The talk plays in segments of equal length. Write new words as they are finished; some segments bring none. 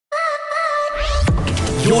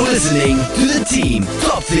You're listening to the Team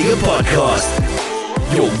Top Figure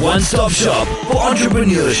Podcast, your one-stop shop for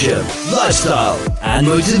entrepreneurship, lifestyle, and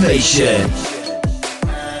motivation.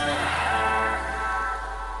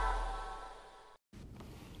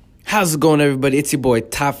 How's it going, everybody? It's your boy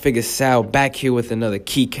Top Figure Sal back here with another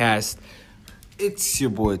KeyCast. It's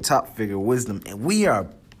your boy Top Figure Wisdom, and we are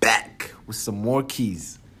back with some more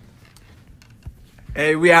keys.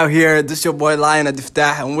 Hey, we out here. This your boy Lion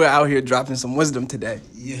Adiftah, and we're out here dropping some wisdom today.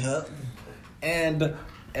 Yeah. And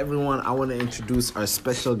everyone, I want to introduce our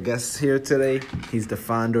special guest here today. He's the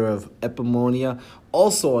founder of Epimonia,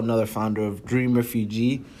 also another founder of Dream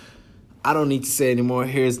Refugee. I don't need to say anymore.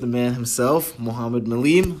 Here's the man himself, Mohammed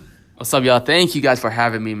Maleem. What's up, y'all? Thank you guys for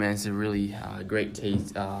having me, man. It's a really great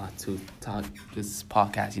taste to talk this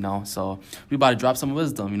podcast, So we about to drop some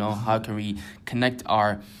wisdom, How can we connect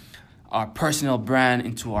our personal brand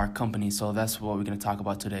into our company? So that's what we're going to talk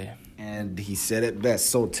about today. And he said it best.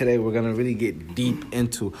 So today we're going to really get deep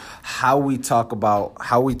into how we talk about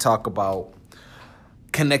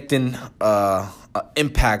connecting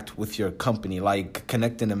impact with your company, like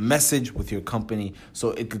connecting a message with your company so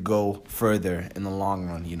it could go further in the long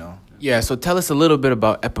run, Yeah, so tell us a little bit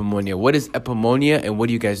about Epimonia. What is Epimonia and what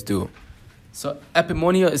do you guys do? So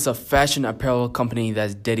Epimonia is a fashion apparel company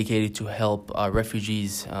that's dedicated to help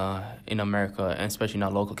refugees in America, and especially in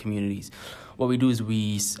our local communities. What we do is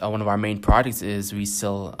one of our main products is we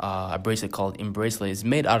sell a bracelet called Embracelet. It's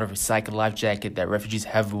made out of a recycled life jacket that refugees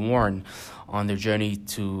have worn on their journey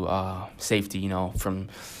to safety, from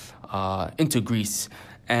into Greece.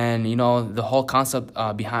 And, the whole concept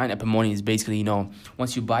behind Epimonia is basically,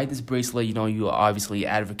 once you buy this bracelet, you are obviously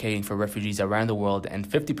advocating for refugees around the world, and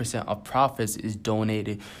 50% of profits is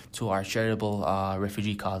donated to our charitable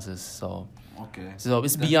refugee causes. So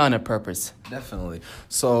it's beyond a purpose. Definitely.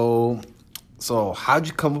 So how'd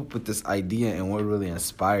you come up with this idea, and what really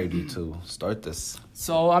inspired you to start this?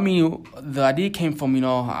 So, the idea came from,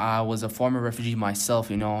 I was a former refugee myself,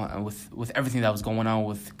 and with everything that was going on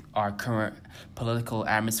with our current political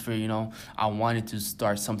atmosphere, I wanted to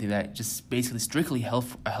start something that just basically strictly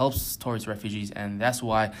helps towards refugees. And that's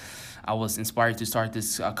why I was inspired to start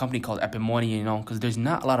this company called Epimonia, because there's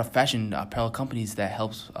not a lot of fashion apparel companies that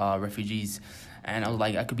helps refugees. And I was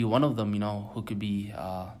like, I could be one of them, who could be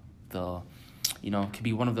could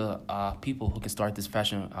be one of the people who can start this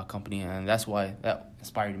fashion company, and that's why that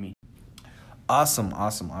inspired me. Awesome.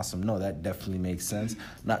 No, that definitely makes sense.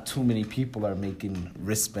 Not too many people are making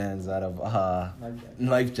wristbands out of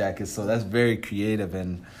life jackets, so that's very creative,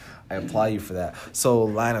 and I applaud you for that. So,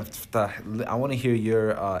 I want to hear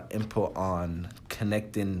your input on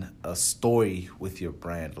connecting a story with your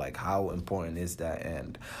brand. Like, how important is that,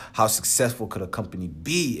 and how successful could a company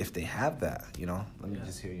be if they have that? Let me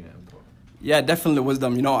just hear your input. Yeah, definitely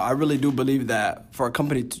wisdom. I really do believe that for a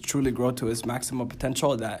company to truly grow to its maximum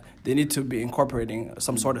potential, that they need to be incorporating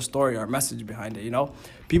some sort of story or message behind it,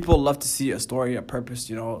 People love to see a story, a purpose,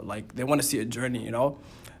 like they want to see a journey,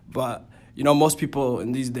 But, most people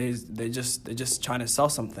in these days, they just trying to sell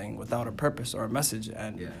something without a purpose or a message,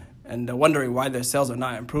 and they're wondering why their sales are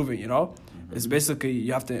not improving, Mm-hmm. It's basically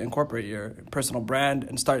you have to incorporate your personal brand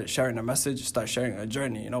and start sharing a message, start sharing a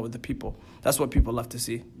journey, with the people. That's what people love to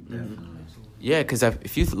see. Definitely. Yeah, because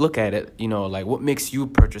if you look at it, like what makes you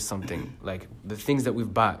purchase something, like the things that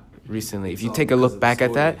we've bought recently, if you take a look back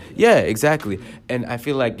at that, yeah, exactly. And I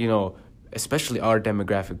feel like, especially our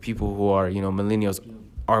demographic, people who are, millennials,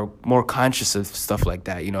 are more conscious of stuff like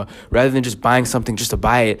that, rather than just buying something just to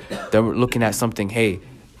buy it, they're looking at something, hey,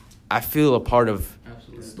 I feel a part of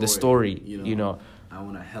the story, I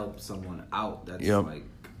want to help someone out that's like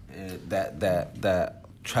that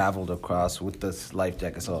traveled across with this life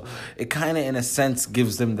jacket. So it kind of, in a sense,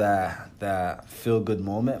 gives them that feel-good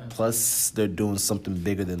moment. Plus, they're doing something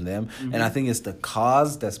bigger than them. Mm-hmm. And I think it's the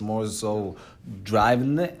cause that's more so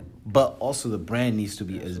driving it. But also the brand needs to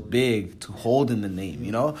be as big to hold in the name,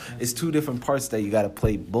 It's two different parts that you got to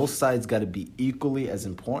play. Both sides got to be equally as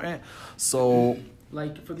important. So,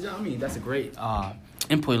 like, for example, that's a great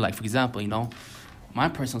input. Like, for example, my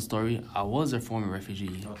personal story, I was a former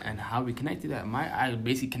refugee, and how we connected that, I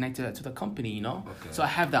basically connected that to the company, Okay. So I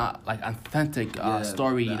have that like authentic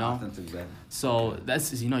story, Authentic, exactly. So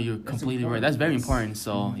that's you're completely right. That's very important.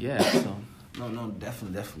 So yeah. So. No,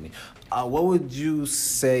 definitely. What would you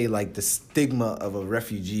say like the stigma of a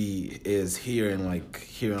refugee is here in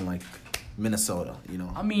Minnesota?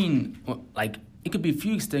 Like it could be a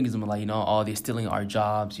few stigmas, like they're stealing our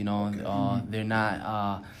jobs, they're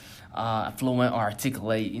not fluent or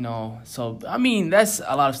articulate, So, that's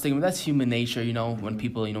a lot of stigma. That's human nature, when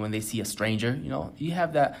people, when they see a stranger, you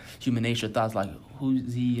have that human nature thoughts like,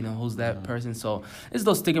 who's he, who's that person. So it's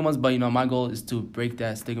those stigmas, but my goal is to break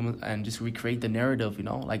that stigma and just recreate the narrative.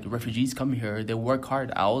 Like refugees come here, they work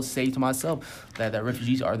hard. I always say to myself that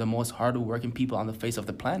refugees are the most hardworking people on the face of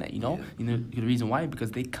the planet. The reason why,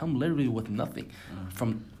 because they come literally with nothing,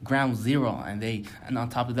 from ground zero, and on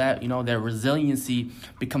top of that, their resiliency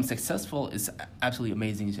become successful is absolutely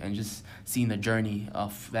amazing, and just seeing the journey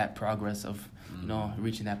of that progress of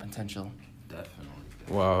reaching that potential. Definitely.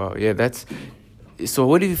 Wow, yeah, that's. So,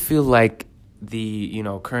 what do you feel like the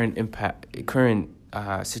current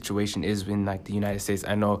situation is in like the United States?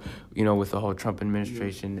 I know with the whole Trump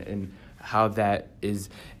administration and how that is.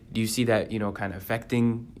 Do you see that kind of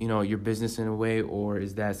affecting your business in a way, or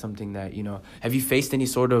is that something that have you faced any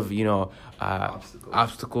sort of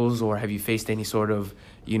obstacles, or have you faced any sort of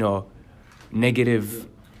negative?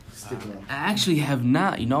 I actually have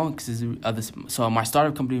not, because so my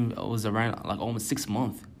startup company was around like almost 6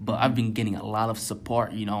 months, but I've been getting a lot of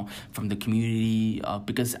support, from the community,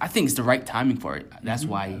 because I think it's the right timing for it. That's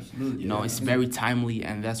why, it's very timely,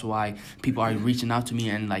 and that's why people are reaching out to me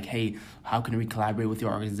and like, hey, how can we collaborate with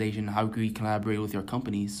your organization? How can we collaborate with your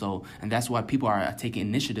company? So, and that's why people are taking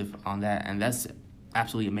initiative on that, and that's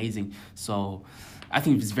absolutely amazing. So, I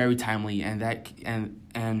think it's very timely, and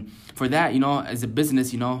for that, as a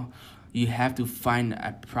business, you have to find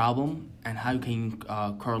a problem and how you can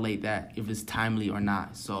correlate that if it's timely or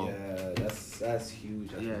not. So yeah, that's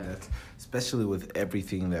huge. I think that's, especially with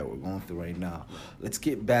everything that we're going through right now. Let's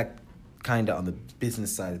get back kind of on the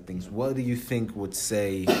business side of things. What do you think would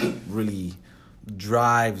say really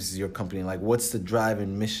drives your company? Like, what's the drive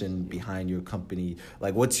and mission behind your company?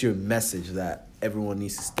 Like, what's your message that everyone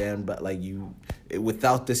needs to stand by? Like,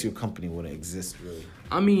 without this, your company wouldn't exist, really.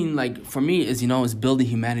 I mean, like, for me, it's building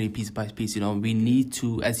humanity piece by piece. We need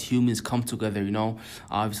to, as humans, come together.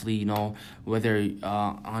 Obviously, whether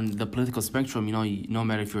on the political spectrum, no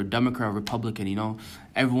matter if you're a Democrat or Republican,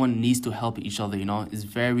 everyone needs to help each other. It's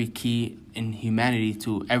very key in humanity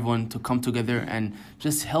to everyone to come together and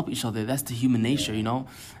just help each other. That's the human nature,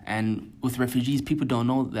 And with refugees, people don't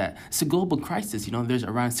know that it's a global crisis. There's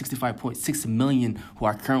around 65.6 million who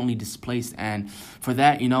are currently displaced, and for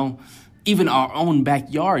that, even our own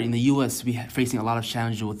backyard in the U.S., we're facing a lot of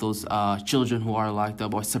challenges with those children who are locked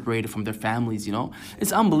up or separated from their families,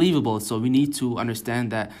 It's unbelievable. So we need to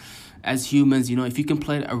understand that as humans, if you can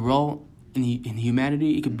play a role in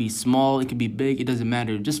humanity, it could be small, it could be big, it doesn't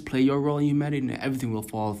matter. Just play your role in humanity and everything will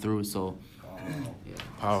fall through. So,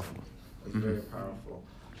 powerful. It's very powerful.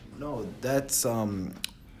 No, that's,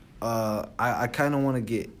 I kind of want to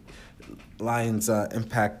get Lion's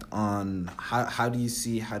impact on how do you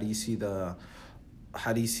see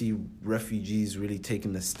refugees really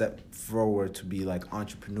taking the step forward to be like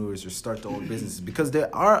entrepreneurs or start their own businesses? Because there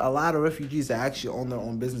are a lot of refugees that actually own their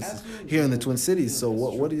own businesses here in the Twin Cities. So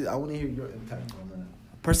I want to hear your impact on that.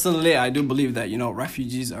 Personally, I do believe that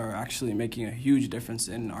refugees are actually making a huge difference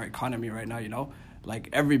in our economy right now. Like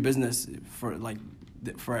every business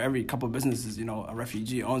for every couple of businesses, a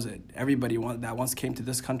refugee owns it. Everybody that once came to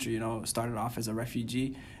this country, started off as a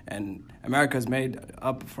refugee, and America is made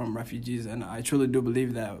up from refugees. And I truly do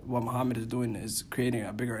believe that what Muhammad is doing is creating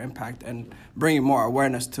a bigger impact and bringing more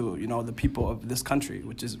awareness to, the people of this country,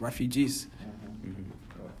 which is refugees.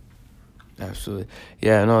 Absolutely.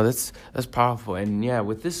 Yeah, no, that's powerful. And yeah,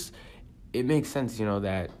 with this, it makes sense,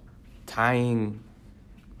 that tying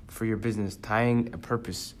for your business, tying a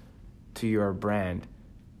purpose to your brand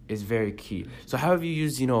is very key. So how have you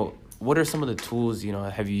used, what are some of the tools,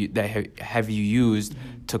 have you used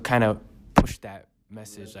to kind of push that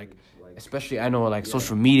message? Like, especially, I know, like,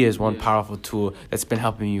 social media is one powerful tool that's been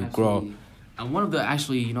helping you grow. And one of the,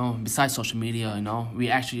 actually, besides social media, we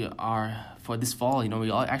actually are, for this fall, we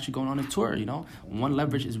are actually going on a tour, One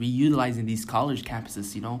leverage is we utilizing these college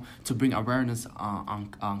campuses, to bring awareness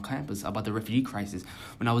on campus about the refugee crisis.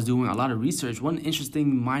 When I was doing a lot of research, one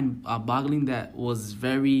interesting mind-boggling that was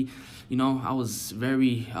very, I was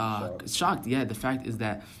very shocked. Yeah, the fact is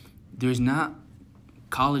that there's not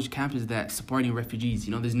college campus that supporting refugees.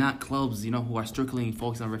 There's not clubs, who are strictly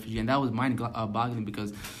focused on refugees. And that was mind-boggling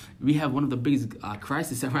because we have one of the biggest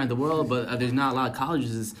crises around the world, but there's not a lot of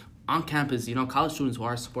colleges on campus, college students who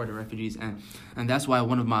are supporting refugees. And that's why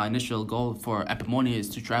one of my initial goals for Epimonia is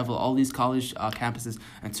to travel all these college campuses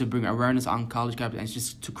and to bring awareness on college campus and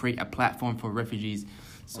just to create a platform for refugees.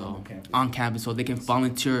 So on campus, so they can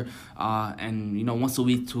volunteer and once a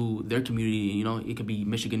week to their community. It could be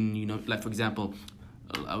Michigan. Like for example,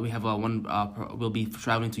 we have we'll be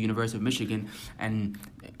traveling to University of Michigan, and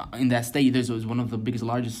in that state, there's one of the biggest,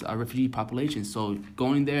 largest refugee populations. So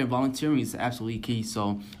going there and volunteering is absolutely key.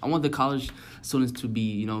 So I want the college students to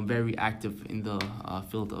be, very active in the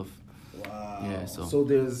field of. Wow. Yeah. So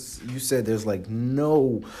you said there's like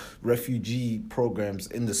no refugee programs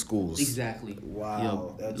in the schools. Exactly.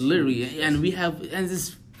 Wow. Yeah, That's literally, huge. and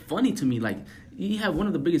it's funny to me, like you have one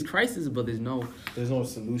of the biggest crises, but there's no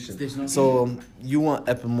solution. There's no. So you want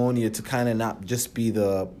Epiimonia to kind of not just be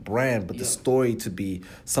the brand, but the story to be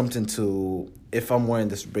something to. If I'm wearing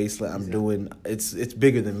this bracelet, I'm doing. It's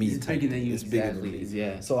bigger than me. It's bigger than you. It's bigger than me.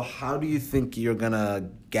 Yeah. So how do you think you're gonna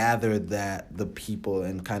gather the people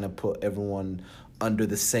and kind of put everyone under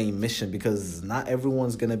the same mission? Because not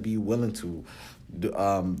everyone's gonna be willing to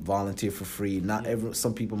volunteer for free.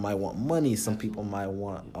 Some people might want money. Some people might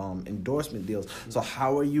want endorsement deals. So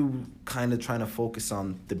how are you kind of trying to focus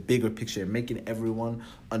on the bigger picture and making everyone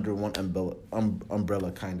under one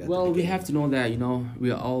umbrella kind of? Well, we have to know that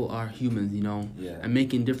we all are humans, and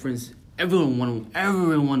making difference.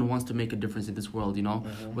 Everyone wants to make a difference in this world,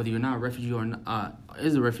 Whether you're not a refugee or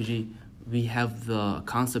is a refugee, we have the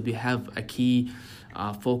concept. We have a key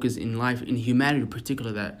focus in life, in humanity in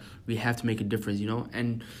particular, that we have to make a difference,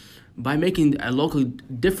 and by making a local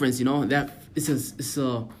difference, that it's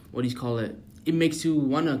a what do you call it? It makes you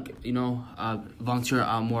wanna volunteer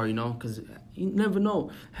more, because you never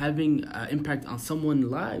know, having impact on someone's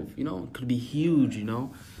life, could be huge,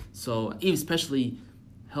 So especially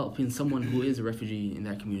helping someone who is a refugee in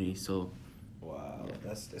that community. So wow, yeah.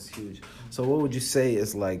 That's huge. So what would you say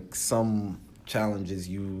is like some challenges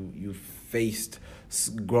you faced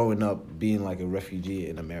growing up being like a refugee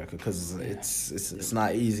in America? Because it's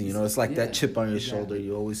not easy, It's like that chip on your shoulder.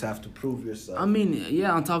 You always have to prove yourself. I mean,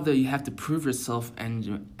 on top of that, you have to prove yourself,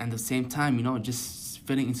 and at the same time, just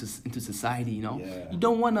fitting into society. You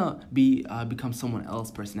don't want to become someone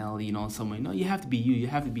else's personality. Someone. You have to be you. You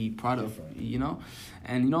have to be proud of.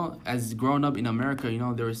 And as growing up in America,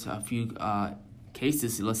 there's a few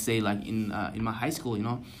cases. Let's say like in my high school,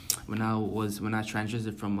 when I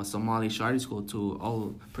transitioned from a Somali charter school to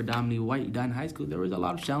all predominantly white Uganda high school, there was a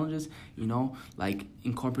lot of challenges. Like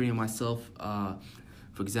incorporating myself.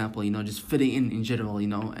 For example, just fitting in general,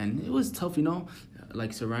 and it was tough,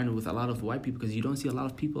 like surrounded with a lot of white people, because you don't see a lot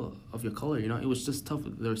of people of your color, it was just tough.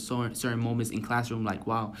 There were certain moments in classroom, like,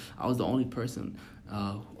 wow, I was the only person,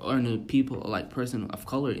 or the people, like, person of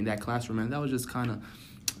color in that classroom, and that was just kind of,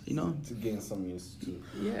 to gain some used to.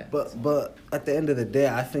 Yeah. But at the end of the day,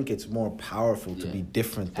 I think it's more powerful to be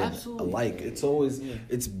different than alike. It's always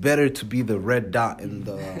it's better to be the red dot in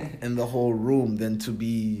the whole room than to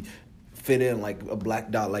be fit in like a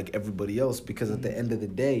black dot like everybody else, because at the end of the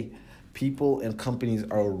day, people and companies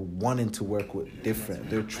are wanting to work with different.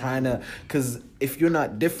 They're trying to, because if you're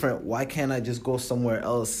not different, why can't I just go somewhere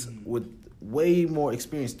else with way more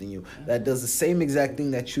experience than you that does the same exact thing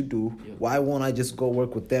that you do? Why won't I just go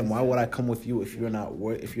work with them? Why would I come with you if you're not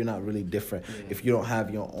really different? If you don't have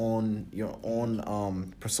your own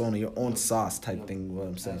persona, your own sauce type thing, what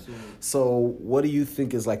I'm saying. Absolutely. So what do you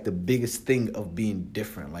think is like the biggest thing of being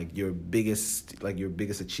different? Like your biggest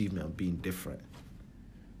achievement of being different?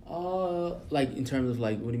 Like in terms of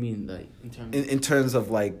like, what do you mean? Like in terms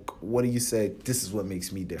of like, what do you say? This is what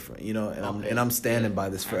makes me different, And I'm standing by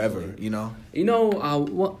this forever,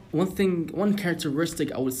 One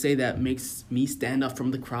characteristic I would say that makes me stand up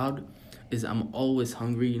from the crowd is I'm always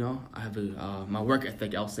hungry, I have my work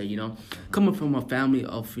ethic, I'll say, coming from a family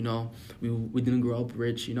of, we didn't grow up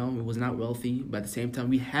rich, we was not wealthy, but at the same time,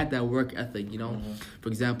 we had that work ethic, For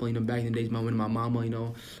example, back in the days, when my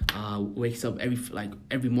mama, wakes up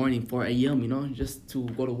every morning 4 a.m., just to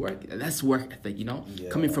go to work. That's work ethic,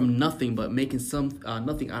 Coming from nothing, but making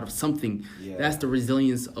nothing out of something. Yeah. That's the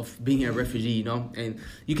resilience of being a refugee, and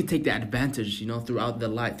you can take that advantage, throughout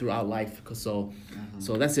life.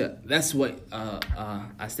 So that's it. That's what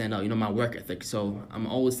I stand out, my work ethic. So I'm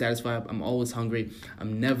always satisfied. I'm always hungry.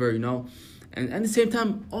 I'm never, and at the same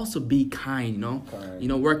time also be kind,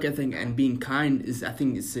 Kind. Work ethic and being kind is, I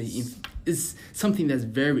think, is something that's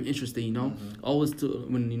very interesting, Always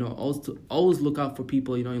always look out for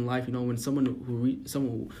people, in life, when someone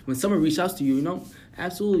reaches out to you,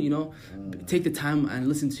 absolutely, take the time and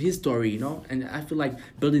listen to his story, and I feel like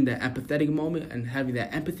building that empathetic moment and having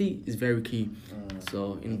that empathy is very key.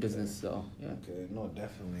 So in business, so yeah. Okay, no,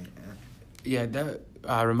 definitely. Yeah, that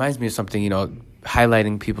reminds me of something,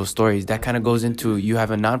 highlighting people's stories. That kind of goes into, you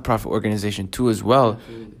have a nonprofit organization too as well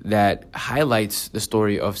that highlights the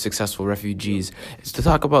story of successful refugees. It's to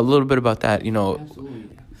talk about a little bit about that, Absolutely.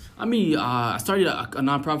 I mean, I started a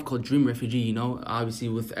nonprofit called Dream Refugee. You know, obviously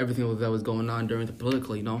with everything that was going on during the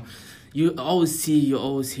political, you know, you always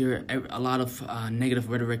hear a lot of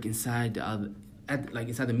negative rhetoric inside,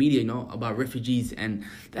 inside the media, you know, about refugees, and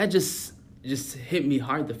that just hit me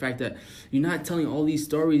hard. The fact that you're not telling all these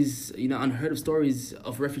stories, you know, unheard of stories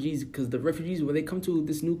of refugees, because the refugees, when they come to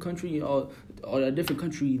this new country or a different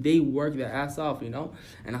country, they work their ass off, you know,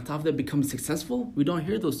 and on top of that, become successful. We don't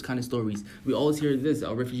hear those kind of stories. We always hear this: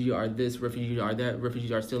 refugees are this, refugees are that,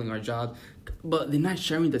 refugees are stealing our jobs, but they're not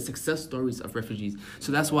sharing the success stories of refugees.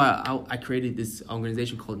 So that's why I created this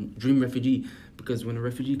organization called Dream Refugee, because when a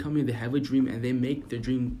refugee comes in, they have a dream and they make their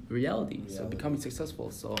dream reality. So becoming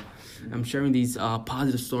successful. So I'm sharing these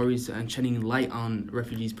positive stories and shedding light on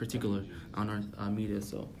refugees, particular on our media.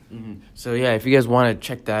 So So yeah, if you guys want to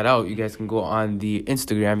check that out, you guys can go on the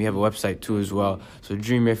Instagram. You have a website too as well. So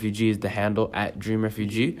Dream Refugee is the handle, at Dream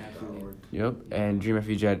Refugee. Yep, and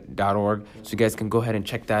dreamrefugee.org. So you guys can go ahead and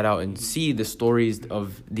check that out and see the stories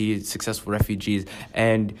of the successful refugees.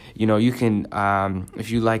 And you know, you can if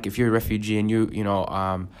you're a refugee and you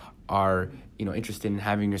are interested in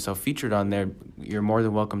having yourself featured on there, you're more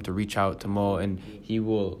than welcome to reach out to Mo, and he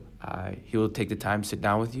will take the time to sit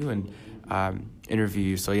down with you and interview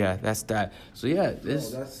you. So yeah, that's that. So yeah,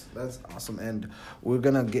 that's awesome, and we're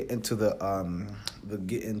gonna get into the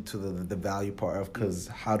value part of, because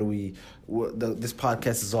how do we? This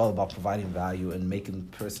podcast is all about providing value and making the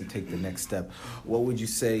person take the next step. What would you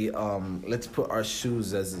say? Let's put our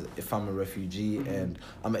shoes as if I'm a refugee and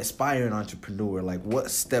I'm an aspiring entrepreneur. Like, what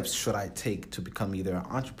steps should I take to become either an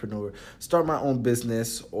entrepreneur, start my own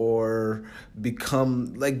business, or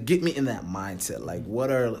become, like, get me in that mindset? Like,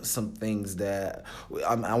 what are some things that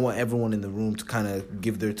I want everyone in the room to kind of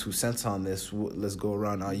give their 2 cents on this? Let's go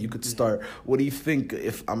around. You could start. What do you think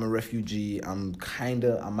if I'm a refugee? I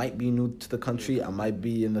might be new to the country. I might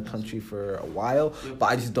be in the country for a while, but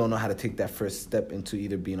I just don't know how to take that first step into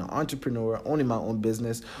either being an entrepreneur, owning my own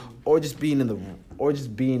business, or just being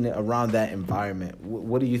around that environment.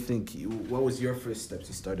 What do you think? What was your first steps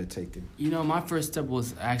you started taking? You know, my first step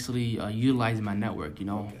was actually utilizing my network. You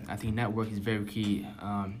know, I think network is very key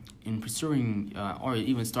in pursuing or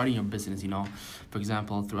even starting your business. You know, for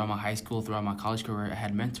example, throughout my high school, throughout my college career, I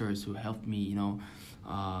had mentors who helped me, you know,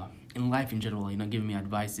 in life in general, you know, giving me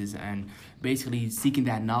advices, and basically seeking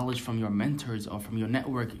that knowledge from your mentors or from your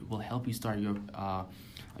network will help you start your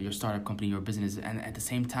startup company, your business. And at the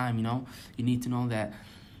same time, you know, you need to know that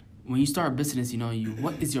when you start a business, you know,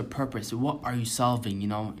 what is your purpose? What are you solving, you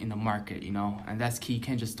know, in the market, you know? And that's key. You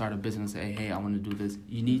can't just start a business and say, hey, I want to do this.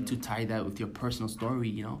 You need to tie that with your personal story,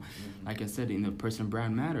 you know? Like I said, in the personal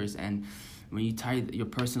brand matters. And when you tie your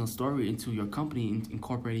personal story into your company,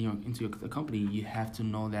 incorporating into the company, you have to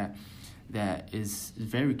know that is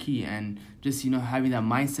very key. And just, you know, having that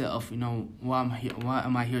mindset of, you know, what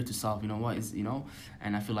am I here to solve? You know, what is, you know?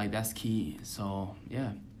 And I feel like that's key. So,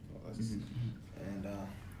 yeah. And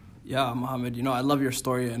yeah, Mohammed, you know, I love your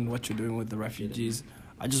story and what you're doing with the refugees.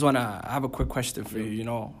 I just want to have a quick question for you, you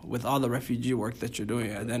know, with all the refugee work that you're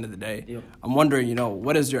doing at the end of the day, I'm wondering, you know,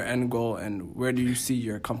 what is your end goal and where do you see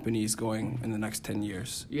your companies going in the next 10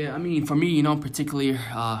 years? Yeah, I mean, for me, you know, particularly,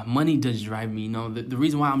 money does drive me, you know. The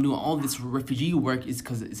reason why I'm doing all this refugee work is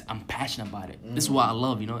because I'm passionate about it. This is what I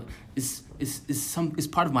love, you know. It's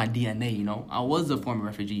part of my DNA, you know. I was a former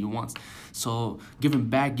refugee once. So giving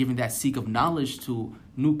that seek of knowledge to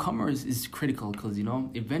newcomers is critical, because, you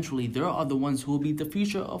know, eventually there are the ones who will be the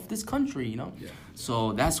future of this country, you know.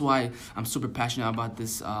 So that's why I'm super passionate about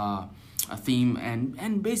this theme,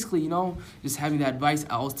 and basically, you know, just having that advice.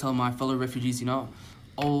 I always tell my fellow refugees, you know,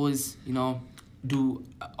 always, you know,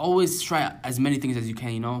 always try as many things as you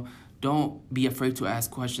can, you know. Don't be afraid to ask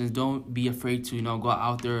questions. Don't be afraid to, you know, go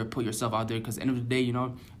out there, put yourself out there, because at the end of the day, you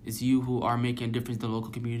know, it's you who are making a difference in the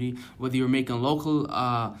local community. Whether you're making local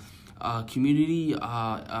community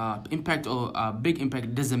impact or big impact,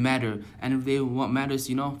 it doesn't matter. And if what matters,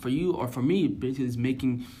 you know, for you or for me, basically is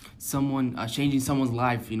making someone, changing someone's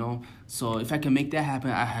life, you know. So if I can make that happen,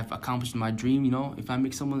 I have accomplished my dream, you know. If I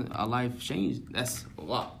make someone's life change, that's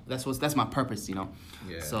my purpose, you know.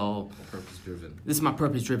 Yeah. So purpose driven. This is my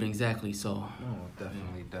purpose driven, exactly. So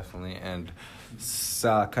Definitely. And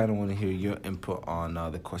so I kind of want to hear your input on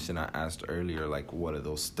the question I asked earlier. Like, what are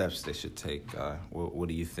those steps they should take? What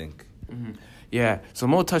do you think? Mm-hmm. Yeah. So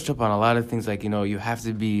Mo touched up on a lot of things. Like, you know, you have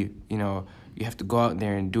to be, you know, you have to go out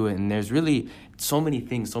there and do it. And there's really so many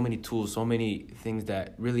things, so many tools, so many things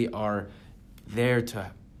that really are there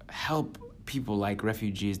to help people like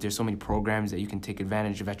refugees. There's so many programs that you can take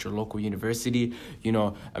advantage of at your local university. You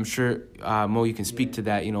know, I'm sure, Mo, you can speak to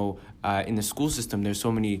that. You know, in the school system, there's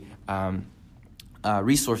so many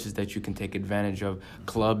resources that you can take advantage of,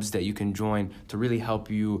 clubs that you can join to really help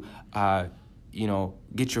you,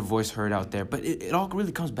 get your voice heard out there. But it all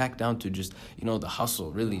really comes back down to just, the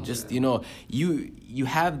hustle, really. Just, you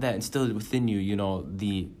have that instilled within you,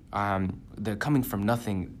 the coming from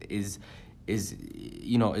nothing is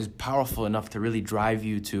powerful enough to really drive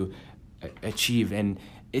you to achieve. And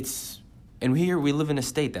here we live in a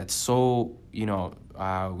state that's so, we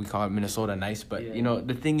call it Minnesota nice, but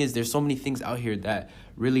the thing is, there's so many things out here that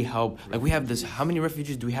really help. Like we have this, how many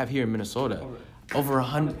refugees do we have here in Minnesota? Over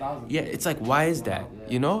 100. Yeah, it's like, why is that?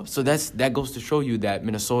 So that goes to show you that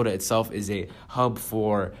Minnesota itself is a hub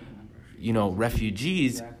for,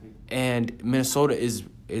 refugees, and Minnesota is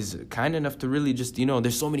kind enough to really just,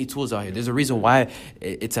 there's so many tools out here. There's a reason why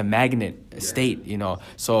it's a magnet state,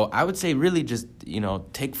 So I would say really just,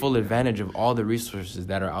 take full advantage of all the resources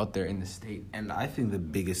that are out there in the state. And I think the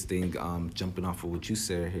biggest thing, jumping off of what you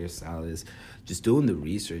said here, Sal, is just doing the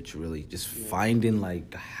research, really. Just finding,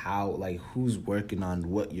 who's working on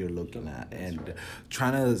what you're looking at. And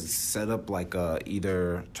trying to set up, where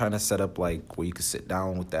you could sit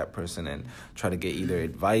down with that person and try to get either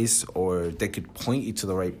advice or they could point you to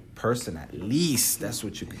the right person at least. That's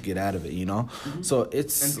what you could get out of it, Mm-hmm. So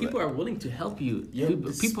it's... And people are willing to help you. Yeah,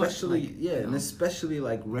 people and especially,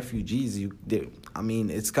 refugees.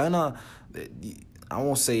 It's kind of... I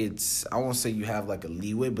won't say you have a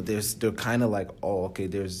leeway, but they're kind of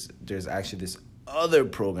there's actually this other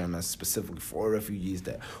program that's specific for refugees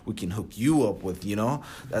that we can hook you up with,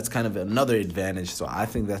 That's kind of another advantage. So I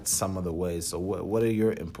think that's some of the ways. So what are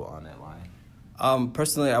your input on that line?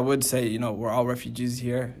 Personally, I would say, we're all refugees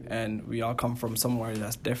here, and we all come from somewhere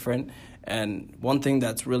that's different. And one thing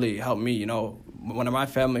that's really helped me, when my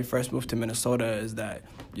family first moved to Minnesota, is that,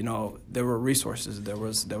 there were resources, there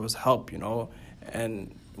was help,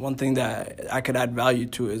 And one thing that I could add value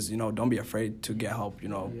to is, don't be afraid to get help.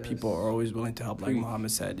 Yes. People are always willing to help, like Muhammad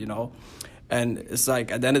said, And it's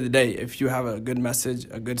like, at the end of the day, if you have a good message,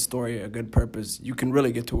 a good story, a good purpose, you can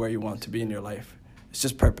really get to where you want to be in your life. It's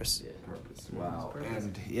just purpose. Yeah. Wow.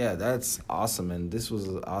 And that's awesome. And this was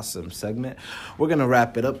an awesome segment. We're going to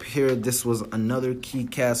wrap it up here. This was another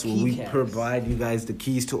KeyCast where we provide you guys the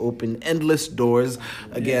keys to open endless doors.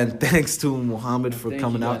 Again, thanks to Muhammad for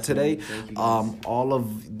coming out today.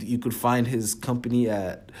 You could find his company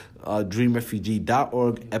at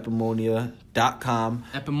dreamrefugee.org, epimonia.com.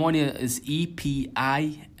 Epimonia is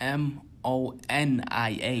EPIMONIA.com.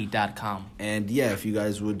 And if you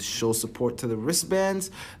guys would show support to the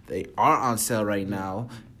wristbands, they are on sale right now.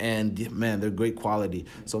 And man, they're great quality.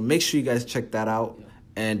 So make sure you guys check that out.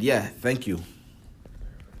 And thank you.